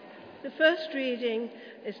The first reading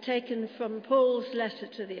is taken from Paul's letter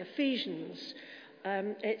to the Ephesians.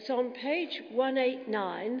 It's on page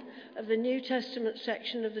 189 of the New Testament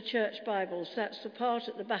section of the Church Bibles. That's the part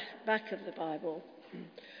at the back of the Bible.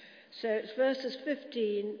 So it's verses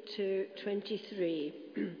 15 to 23.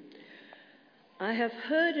 I have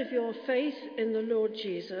heard of your faith in the Lord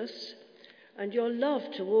Jesus and your love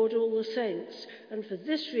toward all the saints, and for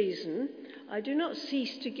this reason I do not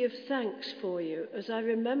cease to give thanks for you as I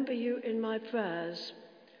remember you in my prayers.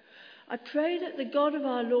 I pray that the God of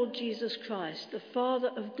our Lord Jesus Christ, the Father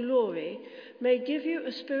of glory, may give you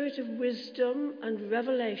a spirit of wisdom and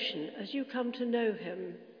revelation as you come to know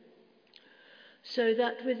him, so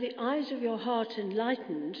that with the eyes of your heart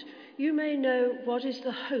enlightened, you may know what is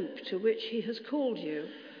the hope to which he has called you,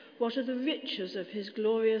 what are the riches of his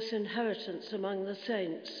glorious inheritance among the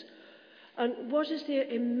saints, and what is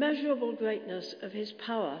the immeasurable greatness of his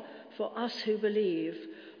power for us who believe,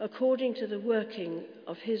 according to the working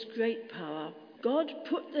of his great power. God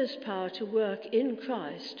put this power to work in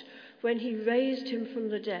Christ when he raised him from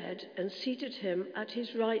the dead and seated him at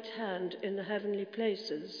his right hand in the heavenly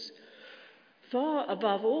places, far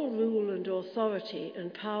above all rule and authority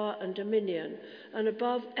and power and dominion, and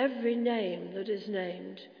above every name that is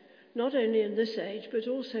named, not only in this age but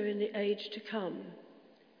also in the age to come.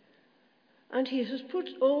 And he has put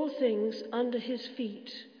all things under his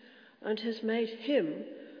feet and has made him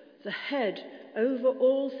the head over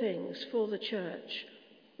all things for the church,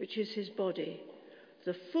 which is his body,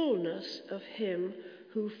 the fullness of him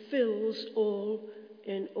who fills all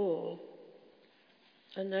in all.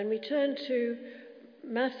 And then we turn to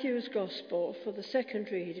Matthew's Gospel for the second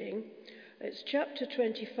reading. It's chapter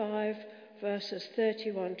 25, verses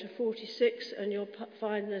 31 to 46, and you'll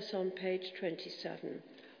find this on page 27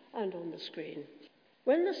 and on the screen.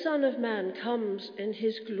 When the Son of Man comes in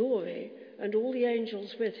his glory and all the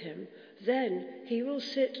angels with him, then he will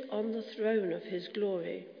sit on the throne of his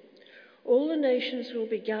glory. All the nations will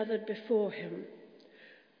be gathered before him,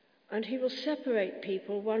 and he will separate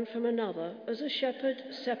people one from another, as a shepherd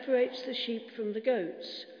separates the sheep from the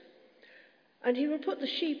goats. And he will put the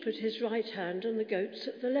sheep at his right hand and the goats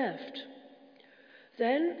at the left.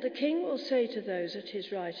 Then the king will say to those at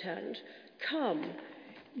his right hand, "Come,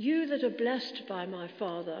 you that are blessed by my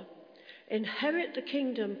Father, inherit the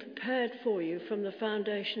kingdom prepared for you from the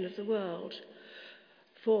foundation of the world.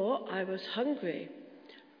 For I was hungry,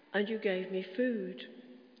 and you gave me food.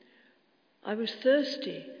 I was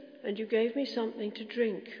thirsty, and you gave me something to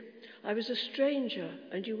drink. I was a stranger,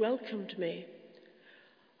 and you welcomed me.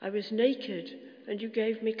 I was naked, and you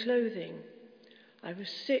gave me clothing. I was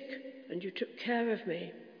sick, and you took care of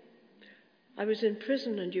me. I was in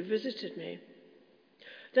prison, and you visited me."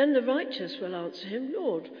 Then the righteous will answer him,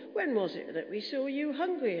 "Lord, when was it that we saw you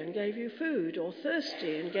hungry and gave you food, or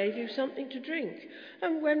thirsty and gave you something to drink?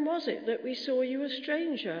 And when was it that we saw you a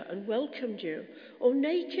stranger and welcomed you, or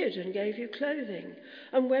naked and gave you clothing?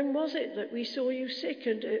 And when was it that we saw you sick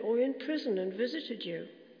or in prison and visited you?"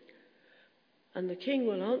 And the king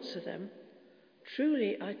will answer them,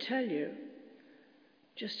 "Truly I tell you,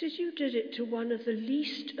 just as you did it to one of the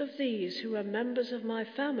least of these who are members of my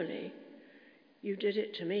family, you did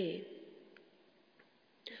it to me."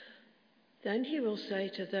 Then he will say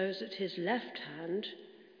to those at his left hand,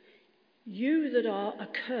 "You that are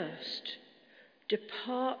accursed,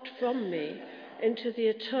 depart from me into the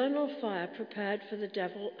eternal fire prepared for the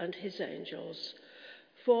devil and his angels.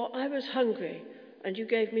 For I was hungry, and you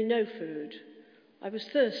gave me no food. I was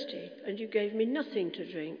thirsty, and you gave me nothing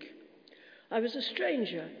to drink. I was a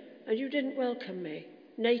stranger, and you didn't welcome me.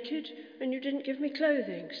 Naked, and you didn't give me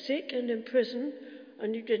clothing. Sick and in prison,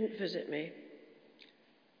 and you didn't visit me."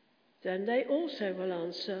 Then they also will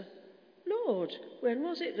answer, "Lord, when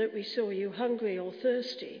was it that we saw you hungry or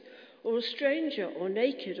thirsty, or a stranger or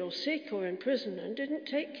naked or sick or in prison, and didn't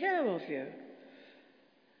take care of you?"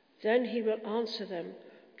 Then he will answer them,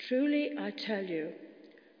 "Truly I tell you,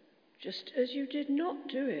 just as you did not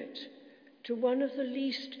do it to one of the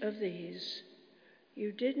least of these,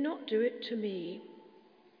 you did not do it to me."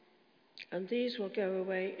 And these will go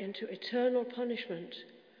away into eternal punishment,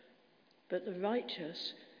 but the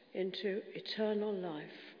righteous into eternal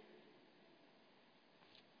life.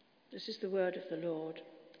 This is the word of the Lord.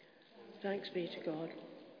 Thanks be to God.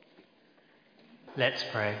 Let's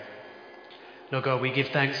pray. Lord God, we give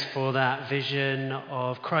thanks for that vision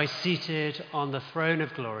of Christ seated on the throne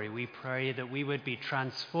of glory. We pray that we would be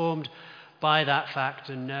transformed by that fact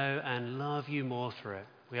and know and love you more through it.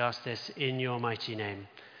 We ask this in your mighty name.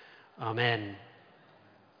 Amen.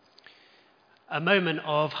 A moment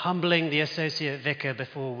of humbling the associate vicar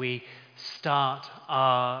before we start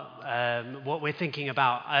what we're thinking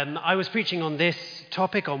about. I was preaching on this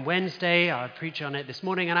topic on Wednesday. I preached on it this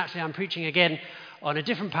morning, and actually I'm preaching again on a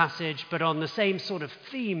different passage, but on the same sort of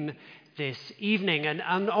theme this evening.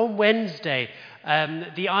 And on Wednesday,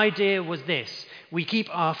 the idea was this: we keep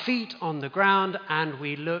our feet on the ground and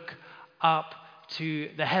we look up to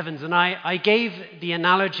the heavens. And I gave the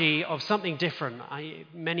analogy of something different.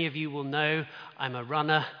 Many of you will know I'm a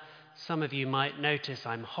runner. Some of you might notice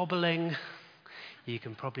I'm hobbling. You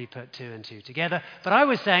can probably put two and two together. But I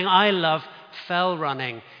was saying I love fell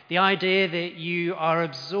running. The idea that you are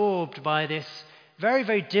absorbed by this very,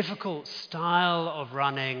 very difficult style of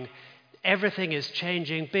running. Everything is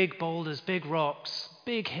changing. Big boulders, big rocks,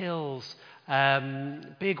 big hills,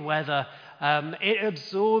 big weather. It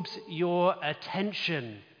absorbs your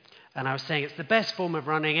attention. And I was saying it's the best form of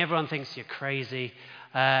running. Everyone thinks you're crazy.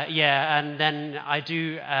 And then I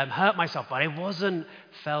do hurt myself, but it wasn't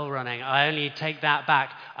fell running. I only take that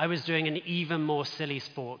back. I was doing an even more silly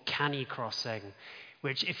sport, canny crossing,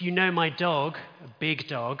 which, if you know my dog, a big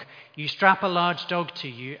dog, you strap a large dog to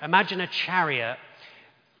you. Imagine a chariot,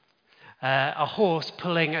 a horse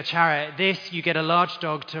pulling a chariot. This, you get a large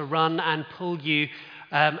dog to run and pull you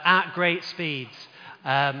at great speeds.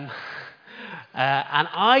 And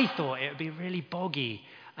I thought it would be really boggy.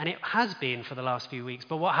 And it has been for the last few weeks.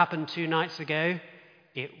 But what happened 2 nights ago?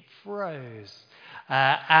 It froze.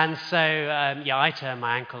 And so, I turned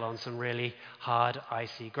my ankle on some really hard,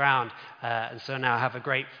 icy ground. And so now I have a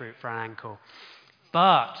grapefruit for an ankle.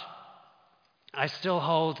 But I still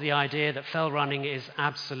hold the idea that fell running is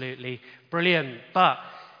absolutely brilliant. But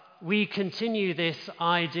we continue this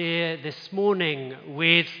idea this morning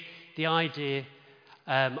with the idea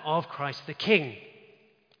of Christ the King.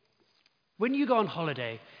 When you go on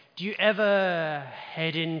holiday, do you ever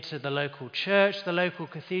head into the local church, the local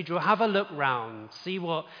cathedral, have a look round, see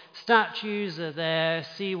what statues are there,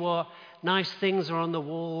 see what nice things are on the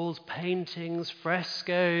walls, paintings,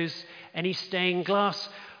 frescoes, any stained glass,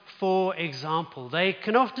 for example? They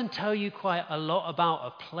can often tell you quite a lot about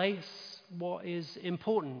a place, what is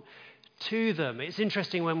important to them. It's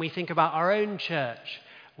interesting when we think about our own church.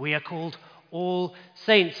 We are called All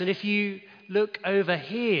Saints. And if you look over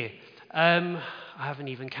here, I haven't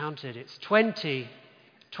even counted. It's 20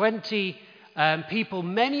 people,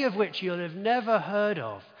 many of which you'll have never heard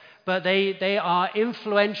of, but they are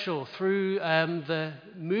influential through the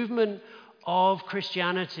movement of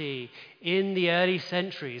Christianity in the early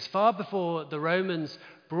centuries, far before the Romans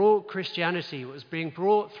brought Christianity. It was being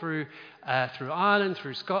brought through Ireland,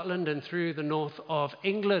 through Scotland, and through the north of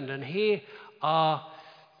England. And here are,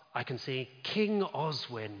 I can see, King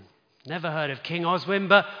Oswin. Never heard of King Oswin,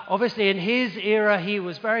 but obviously in his era he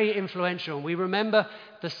was very influential. We remember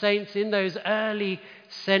the saints in those early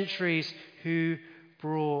centuries who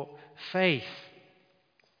brought faith.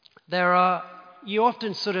 You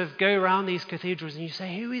often sort of go around these cathedrals and you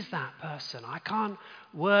say, who is that person? I can't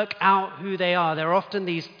work out who they are. There are often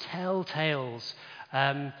these telltales.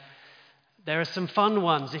 There are some fun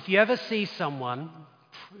ones. If you ever see someone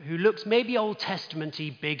who looks maybe Old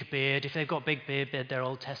Testament-y, big beard. If they've got big beard, they're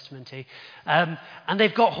Old Testament-y. And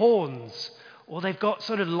they've got horns, or they've got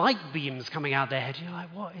sort of light beams coming out their head. You're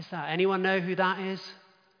like, what is that? Anyone know who that is?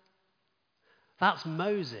 That's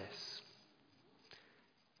Moses.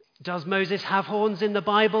 Does Moses have horns in the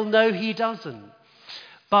Bible? No, he doesn't.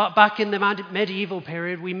 But back in the medieval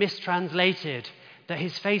period, we mistranslated that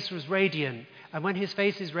his face was radiant. And when his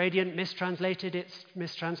face is radiant, it's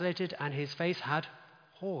mistranslated, and his face had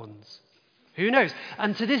horns. Who knows?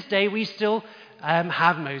 And to this day, we still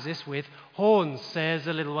have Moses with horns. There's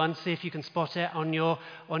a little one. See if you can spot it on your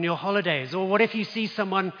holidays. Or what if you see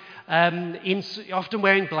someone often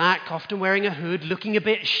wearing black, often wearing a hood, looking a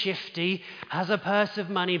bit shifty, has a purse of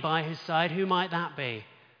money by his side? Who might that be?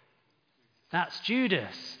 That's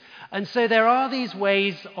Judas. And so there are these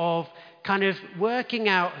ways of kind of working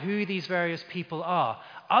out who these various people are.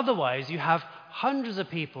 Otherwise, you have hundreds of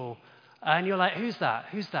people and you're like, who's that?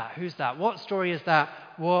 Who's that? Who's that? What story is that?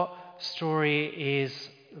 What story is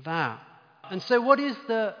that? And so what is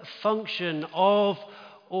the function of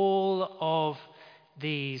all of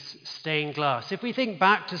these stained glass? If we think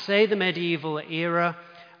back to, say, the medieval era,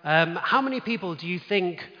 how many people do you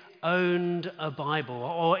think owned a Bible?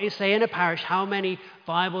 Or say in a parish, how many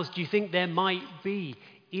Bibles do you think there might be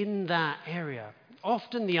in that area?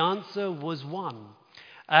 Often the answer was one.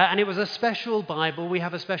 And it was a special Bible. We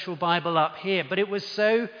have a special Bible up here. But it was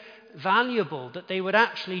so valuable that they would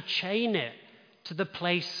actually chain it to the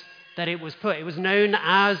place that it was put. It was known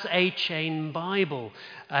as a chain Bible.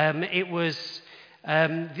 It was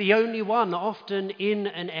the only one often in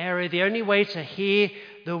an area, the only way to hear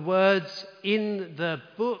the words in the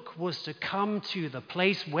book was to come to the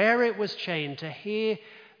place where it was chained to hear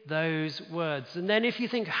those words. And then if you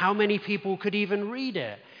think how many people could even read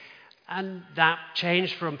it, and that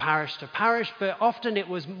changed from parish to parish, but often it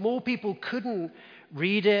was more people couldn't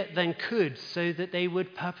read it than could, so that they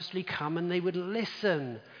would purposely come and they would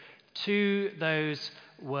listen to those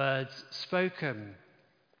words spoken.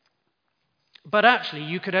 But actually,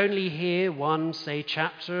 you could only hear one, say,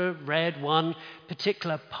 chapter read, one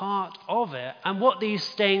particular part of it. And what these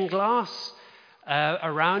stained glass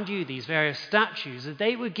around you, these various statues,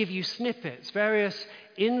 they would give you snippets, various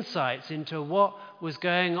insights into what was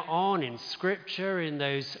going on in Scripture in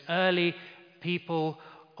those early people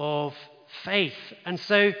of faith. And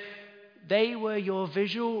so they were your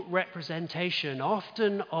visual representation,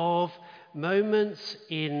 often of moments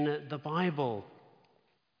in the Bible.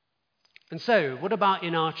 And so, what about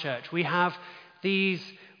in our church? We have these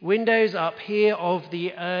windows up here of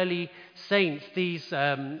the early saints. These,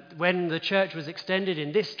 when the church was extended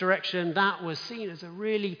in this direction, that was seen as a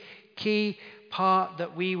really key part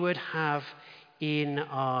that we would have in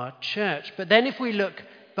our church. But then if we look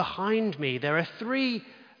behind me, there are 3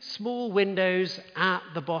 small windows at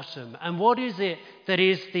the bottom. And what is it that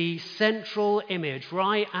is the central image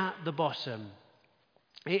right at the bottom?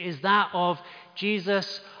 It is that of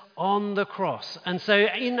Jesus on the cross. And so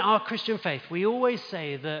in our Christian faith, we always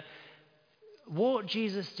say that what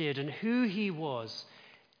Jesus did and who he was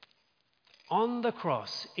on the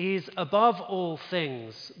cross is above all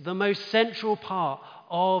things the most central part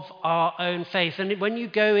of our own faith. And when you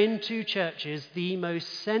go into churches, the most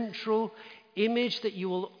central image that you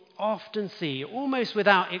will often see, almost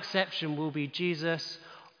without exception, will be Jesus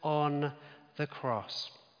on the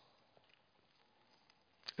cross.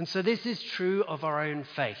 And so this is true of our own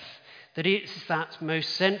faith, that it's that most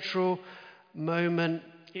central moment.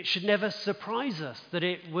 It should never surprise us that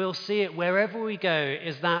we'll see it wherever we go,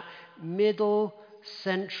 is that middle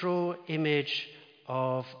central image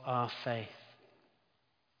of our faith.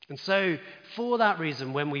 And so for that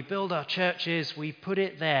reason, when we build our churches, we put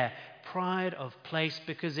it there, pride of place,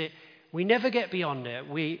 because we never get beyond it.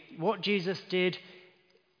 What Jesus did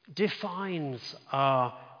defines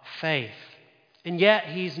our faith. And yet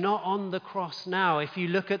he's not on the cross now. If you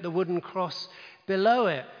look at the wooden cross below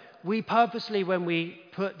it, we purposely, when we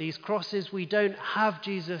put these crosses, we don't have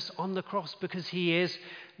Jesus on the cross because he is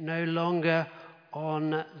no longer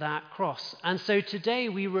on that cross. And so today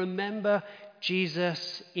we remember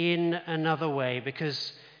Jesus in another way,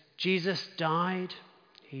 because Jesus died,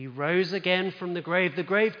 he rose again from the grave. The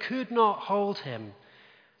grave could not hold him.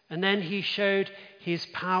 And then he showed his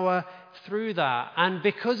power through that. And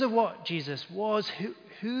because of what Jesus was,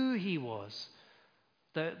 who he was,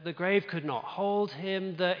 that the grave could not hold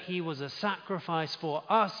him, that he was a sacrifice for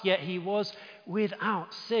us, yet he was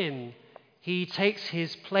without sin. He takes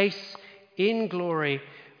his place in glory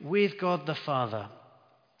with God the Father.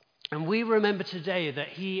 And we remember today that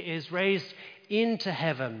he is raised into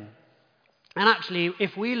heaven. And actually,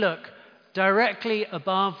 if we look directly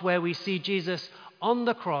above where we see Jesus on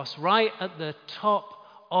the cross, right at the top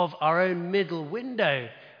of our own middle window,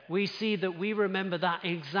 we see that we remember that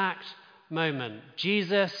exact moment.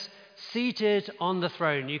 Jesus seated on the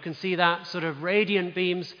throne. You can see that sort of radiant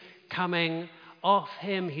beams coming off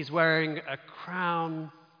him. He's wearing a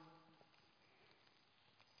crown.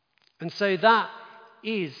 And so that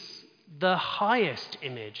is the highest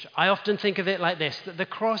image. I often think of it like this, that the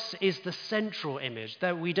cross is the central image,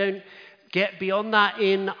 that we don't get beyond that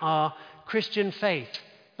in our Christian faith.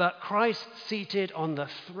 But Christ seated on the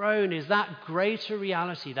throne is that greater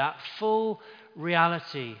reality, that full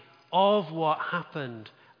reality of what happened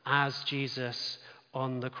as Jesus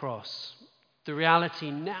on the cross. The reality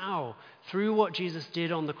now, through what Jesus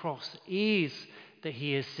did on the cross, is that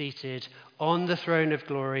he is seated on the throne of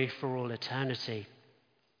glory for all eternity.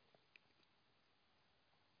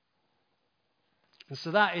 And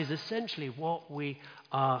so that is essentially what we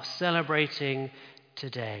are celebrating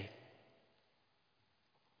today.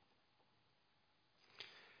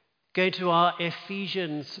 Go to our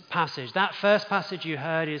Ephesians passage. That first passage you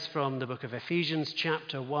heard is from the book of Ephesians,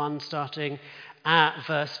 chapter 1, starting at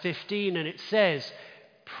verse 15. And it says,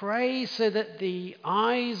 "Pray so that the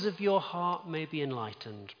eyes of your heart may be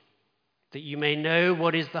enlightened, that you may know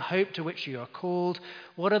what is the hope to which you are called,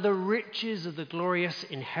 what are the riches of the glorious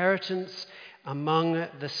inheritance among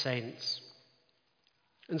the saints."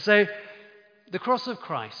 And so the cross of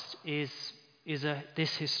Christ is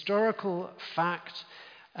this historical fact.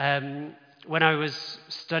 When I was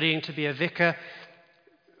studying to be a vicar,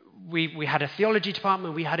 we had a theology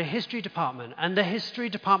department, we had a history department, and the history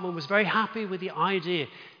department was very happy with the idea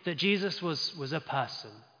that Jesus was a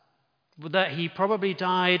person, that he probably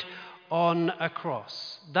died on a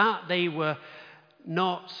cross. That they were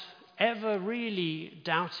not ever really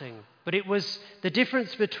doubting. But it was the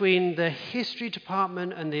difference between the history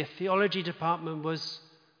department and the theology department was,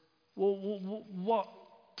 well, what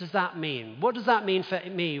does that mean? What does that mean for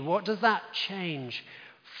me? What does that change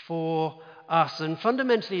for us? And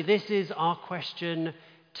fundamentally, this is our question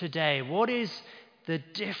today. What is the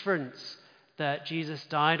difference that Jesus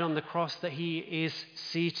died on the cross, that he is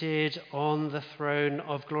seated on the throne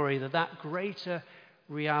of glory, that greater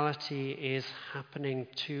reality is happening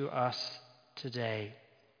to us today?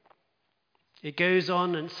 It goes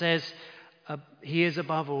on and says, he is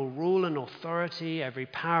above all rule and authority, every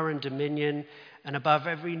power and dominion, and above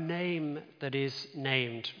every name that is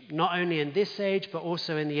named, not only in this age, but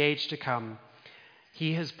also in the age to come.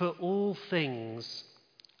 He has put all things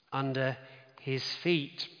under his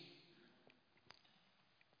feet.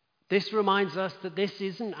 This reminds us that this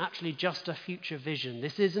isn't actually just a future vision.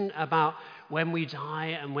 This isn't about when we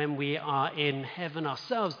die and when we are in heaven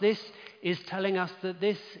ourselves. This is telling us that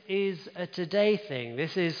this is a today thing.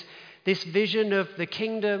 This vision of the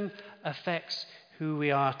kingdom affects who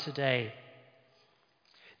we are today.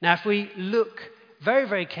 Now, if we look very,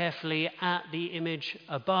 very carefully at the image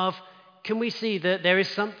above, can we see that there is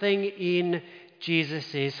something in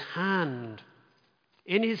Jesus' hand?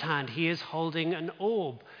 In his hand, he is holding an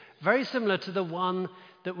orb, very similar to the one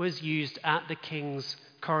that was used at the king's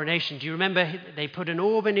coronation. Do you remember they put an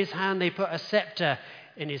orb in his hand, they put a scepter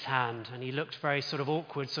in his hand, and he looked very sort of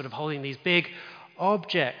awkward, sort of holding these big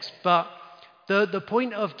objects. But the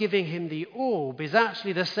point of giving him the orb is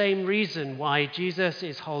actually the same reason why Jesus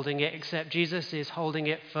is holding it, except Jesus is holding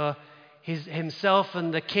it for himself,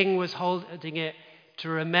 and the king was holding it to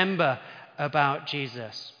remember about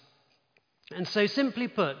Jesus. And so simply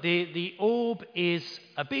put, the orb is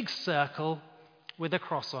a big circle with a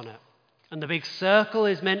cross on it. And the big circle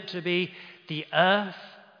is meant to be the earth,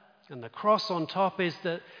 and the cross on top is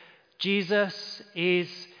that Jesus is,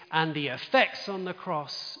 and the effects on the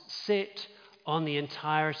cross sit on the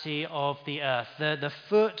entirety of the earth. The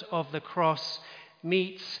foot of the cross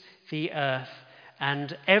meets the earth,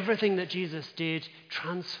 and everything that Jesus did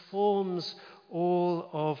transforms all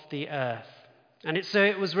of the earth. And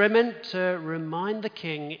it was meant to remind the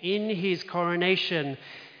king in his coronation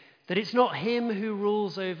that it's not him who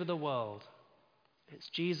rules over the world. It's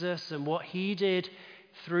Jesus and what he did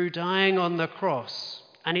through dying on the cross.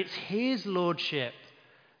 And it's his lordship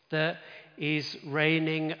that is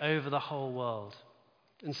reigning over the whole world.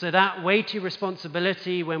 And so that weighty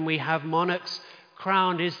responsibility when we have monarchs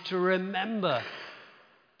crowned is to remember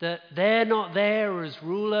that they're not there as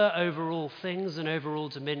ruler over all things and over all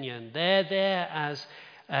dominion. They're there as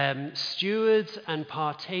stewards and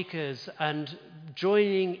partakers and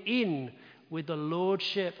joining in with the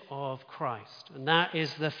lordship of Christ. And that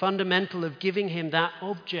is the fundamental of giving him that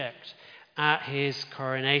object at his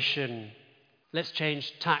coronation. Let's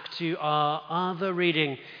change tack to our other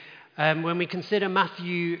reading when we consider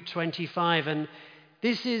Matthew 25. And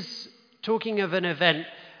this is talking of an event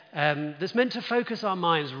that's meant to focus our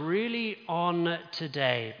minds really on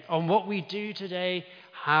today, on what we do today,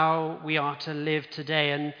 how we are to live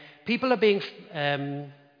today. And people are being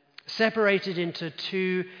separated into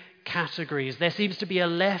two categories. There seems to be a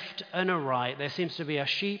left and a right. There seems to be a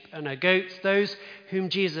sheep and a goat, those whom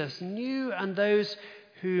Jesus knew and those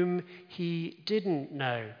whom he didn't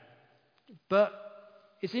know. But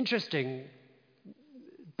it's interesting,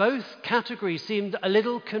 both categories seemed a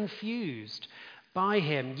little confused by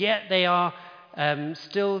him, yet they are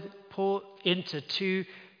still put into two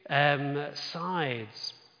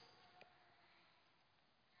sides.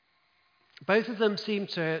 Both of them seem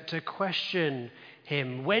to question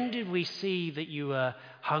him. When did we see that you were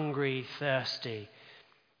hungry, thirsty?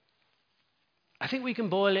 I think we can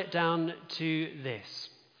boil it down to this.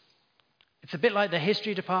 It's a bit like the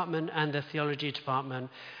history department and the theology department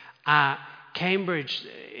at Cambridge.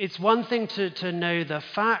 It's one thing to know the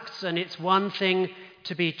facts, and it's one thing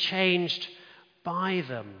to be changed by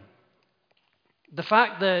them. The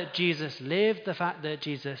fact that Jesus lived, the fact that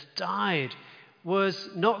Jesus died, was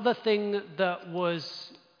not the thing that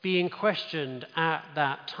was being questioned at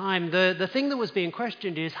that time. The thing that was being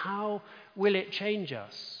questioned is, how will it change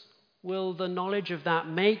us? Will the knowledge of that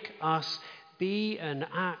make us be and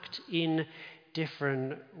act in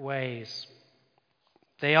different ways?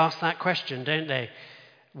 They ask that question, don't they?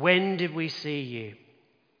 When did we see you?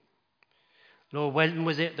 Lord, when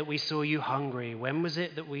was it that we saw you hungry? When was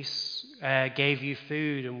it that we gave you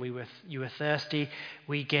food and you were thirsty?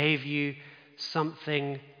 We gave you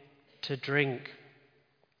something to drink.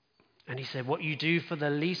 And he said, what you do for the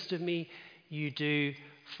least of me, you do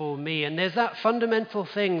for me. And there's that fundamental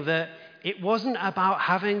thing that it wasn't about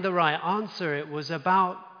having the right answer. It was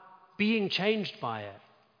about being changed by it.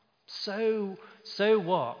 So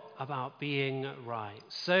what about being right?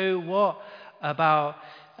 So what about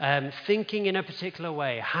thinking in a particular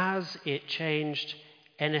way? Has it changed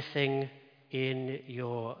anything in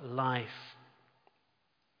your life?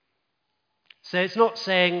 So it's not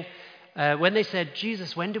saying, when they said,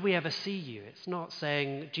 Jesus, when did we ever see you? It's not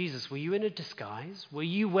saying, Jesus, were you in a disguise? Were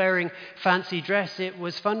you wearing fancy dress? It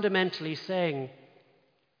was fundamentally saying,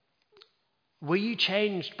 were you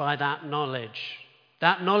changed by that knowledge?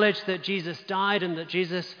 That knowledge that Jesus died and that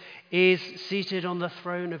Jesus is seated on the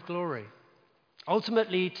throne of glory.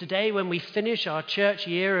 Ultimately, today when we finish our church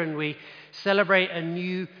year and we celebrate a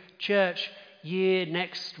new church year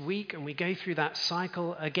next week and we go through that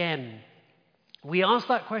cycle again, we ask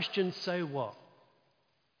that question, so what?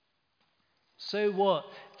 So what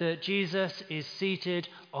that Jesus is seated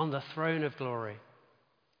on the throne of glory?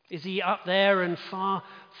 Is he up there and far,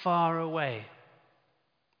 far away?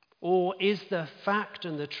 Or is the fact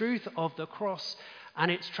and the truth of the cross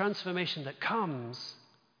and its transformation that comes,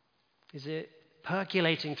 is it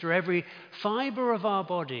percolating through every fibre of our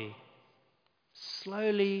body,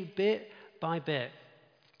 slowly, bit by bit,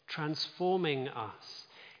 transforming us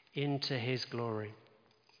into his glory?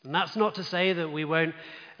 And that's not to say that we won't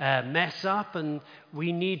mess up and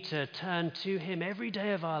we need to turn to him every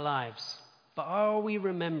day of our lives. But are we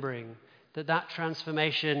remembering that that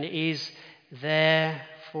transformation is there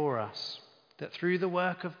for us? That through the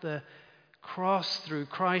work of the cross, through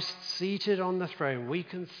Christ seated on the throne, we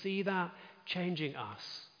can see that changing us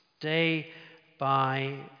day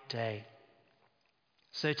by day.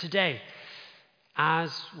 So today,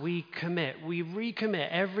 as we recommit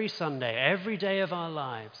every Sunday, every day of our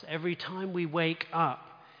lives, every time we wake up,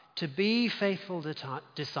 to be faithful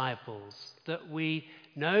disciples, that we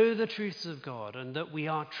know the truths of God and that we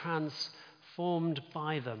are transformed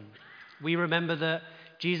by them. We remember that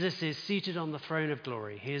Jesus is seated on the throne of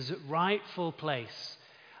glory, his rightful place,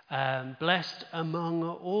 blessed among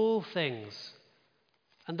all things,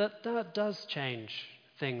 and that does change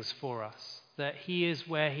things for us, that he is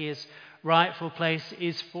where his rightful place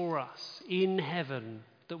is for us in heaven,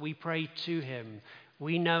 that we pray to him.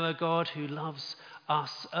 We know a God who loves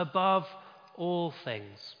us above all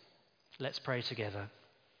things. Let's pray together.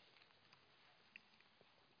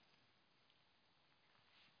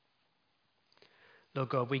 Lord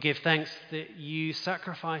God, we give thanks that you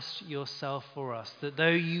sacrificed yourself for us, that though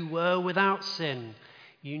you were without sin,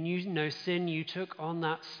 you knew no sin, you took on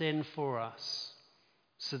that sin for us,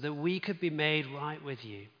 so that we could be made right with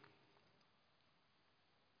you.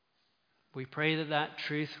 We pray that that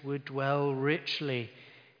truth would dwell richly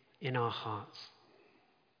in our hearts,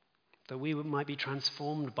 that we might be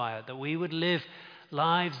transformed by it, that we would live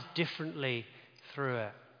lives differently through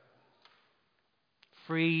it,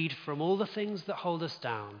 freed from all the things that hold us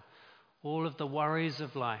down, all of the worries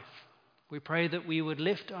of life. We pray that we would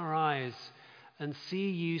lift our eyes and see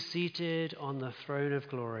you seated on the throne of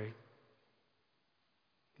glory,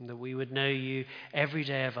 and that we would know you every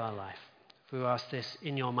day of our life. We ask this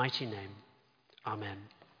in your mighty name. Amen.